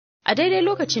A daidai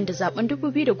lokacin da zaben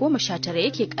 2019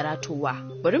 yake karatowa,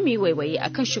 bari mu yi waiwaye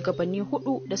akan shugabanni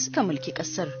 4 da suka mulki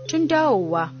kasar tun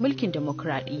dawowa mulkin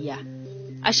demokradiyya.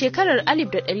 A shekarar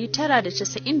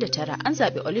 1999 an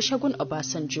zaɓi Olusegun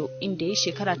Obasanjo inda ya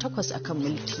shekara 8 akan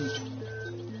mulki.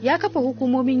 Ya kafa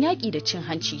hukumomin yaƙi da cin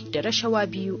hanci da rashawa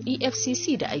biyu,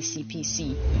 EFCC da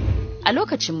ICPC. A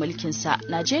lokacin mulkinsa,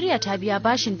 Najeriya ta biya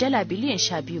bashin dala biliyan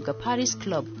 12 ga Paris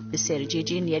Club bisa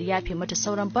yarjejeniyar yafe mata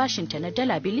sauran bashinta na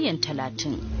dala biliyan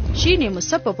 30. Shi ne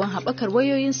musabbabin haɓakar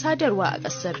wayoyin sadarwa a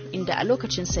ƙasar, inda a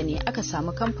lokacinsa ne aka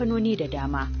samu kamfanoni da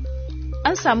dama.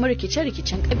 An samu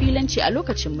rikice-rikicen ƙabilanci a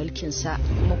lokacin mulkinsa,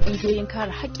 kuma ƙungiyoyin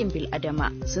kare haƙƙin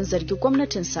bil'adama sun zargi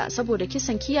gwamnatinsa saboda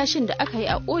kisan kiyashin da aka yi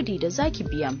a Odi da Zaki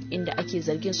Biam, inda ake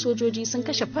zargin sojoji sun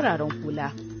kashe fararen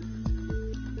hula.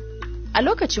 A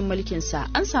lokacin mulkinsa,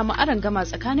 an samu arangama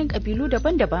tsakanin ƙabilu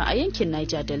daban-daban a yankin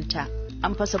Niger Delta.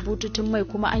 An fasa bututun mai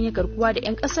kuma an yi garkuwa da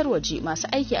 'yan ƙasar waje masu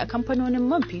aiki a kamfanonin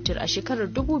man fetur a shekarar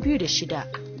 2006.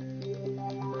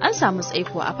 An samu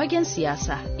tsaiko a fagen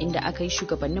siyasa, inda aka yi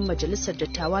shugabannin majalisar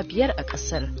dattawa 5 a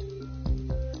ƙasar.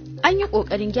 An yi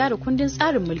ƙoƙarin gyara kundin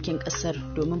tsarin mulkin ƙasar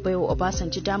domin baiwa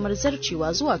Obasanjo damar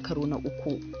zarcewa zuwa karo na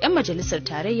 3. 'Yan majalisar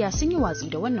tarayya sun yi watsi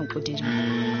da wannan ƙudiri.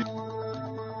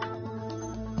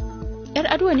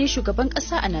 Yar'adua ne shugaban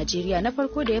ƙasa a Najeriya na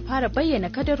farko da ya fara bayyana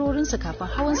kadarorinsa kafin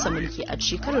hawansa mulki a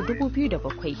shekarar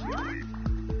 2007.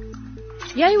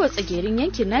 Ya yi wa tsagerin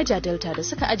yankin Niger Delta da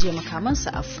suka ajiye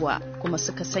makamansa afuwa, kuma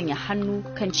suka sanya hannu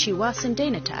kan cewa sun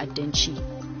daina ta'addanci.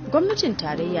 Gwamnatin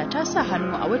tarayya ta sa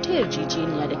hannu a wata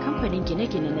yarjejeniya da kamfanin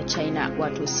gine-gine na China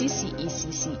wato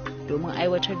CCECC domin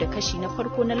aiwatar da kashi na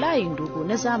farko na layin dogo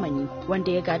na zamani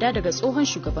wanda ya gada daga tsohon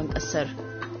shugaban ƙasar.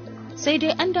 Sai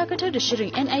dai an dakatar da shirin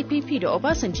NIPP da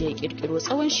Obasanjo ya kirkiro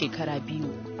tsawon shekara 2.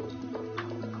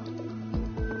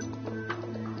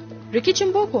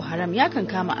 Rikicin Boko Haram ya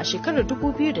kankama a shekarar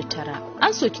 2009.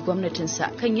 An soki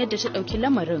gwamnatinsa kan yadda ta ɗauki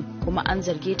lamarin, kuma an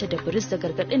zarge ta da biris da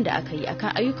gargaɗin da aka yi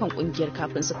akan ayyukan ƙungiyar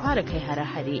kafin su fara kai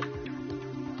hare-hare.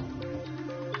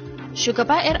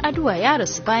 Shugaba Yar'adua ya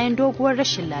rasu bayan doguwar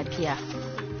rashin lafiya.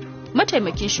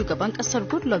 Mataimakin shugaban kasar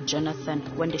Goodluck Jonathan,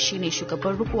 wanda shine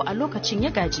shugaban riko a lokacin, ya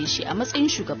gaje shi a matsayin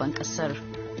shugaban kasar.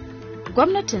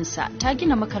 Gwamnatinsa ta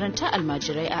gina makarantar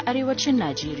almajirai a arewacin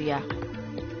Najeriya.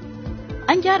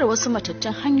 An gyara wasu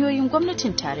matattun hanyoyin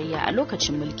gwamnatin tarayya a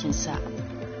lokacin mulkinsa.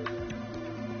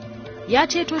 Ya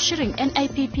ceto shirin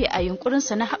NIPP a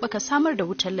yunkurinsa na haɓaka samar da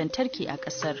wutar lantarki a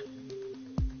ƙasar.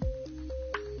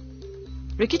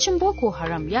 Rikicin Boko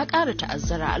Haram ya ƙara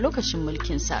ta'azzara a lokacin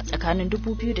mulkinsa tsakanin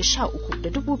 2013 da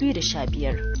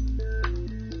 2015.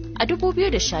 A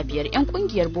 2015, 'yan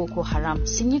ƙungiyar Boko Haram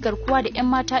sun yi garkuwa da 'yan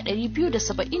mata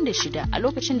 276 a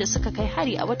lokacin da suka kai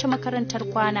hari a wata makarantar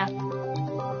kwana.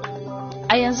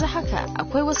 A yanzu haka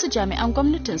akwai wasu jami'an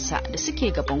gwamnatinsa da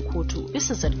suke gaban kotu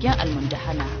bisa zargin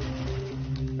almundahana.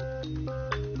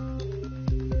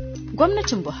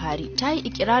 Gwamnatin Buhari ta yi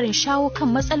ikirarin shawo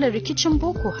kan matsalar rikicin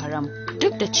Boko Haram,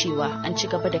 duk da cewa an ci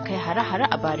gaba da kai hare-hare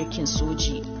a barikin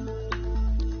soji.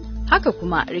 Haka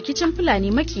kuma rikicin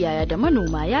Fulani makiyaya da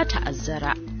manoma ya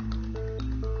ta'azzara.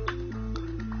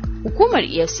 Hukumar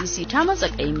EFCC ta matsa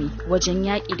ƙaimi wajen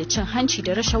yaƙi da cin hanci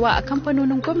da rashawa a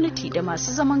kamfanonin gwamnati da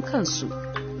masu zaman kansu.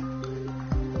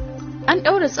 An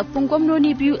ɗaura tsaffin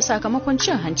gwamnoni 2 sakamakon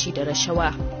cin hanci da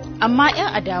rashawa. Amma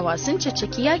 'yan adawa sun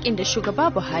caccaki yaƙin da shugaba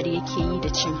Buhari yake yi da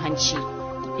cin hanci,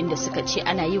 inda suka ce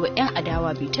ana yi wa 'yan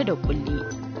adawa bita da kulli.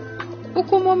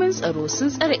 Hukumomin tsaro sun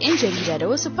tsare 'yan jarida da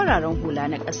wasu fararen hula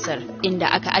na ƙasar, inda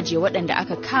aka ajiye waɗanda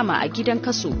aka kama a gidan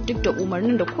kaso duk da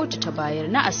umarnin da kotu ta bayar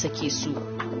na a sake su.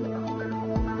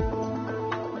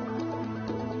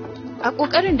 A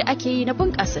ƙoƙarin da ake yi na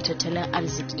bunƙasa tattalin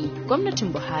arziki,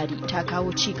 gwamnatin Buhari ta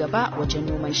kawo ci gaba wajen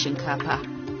noman shinkafa.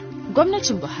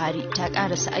 Gwamnatin Buhari ta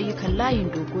ƙarasa ayyukan layin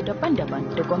dogo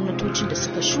daban-daban da gwamnatocin da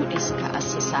suka shuɗe suka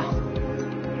assasa.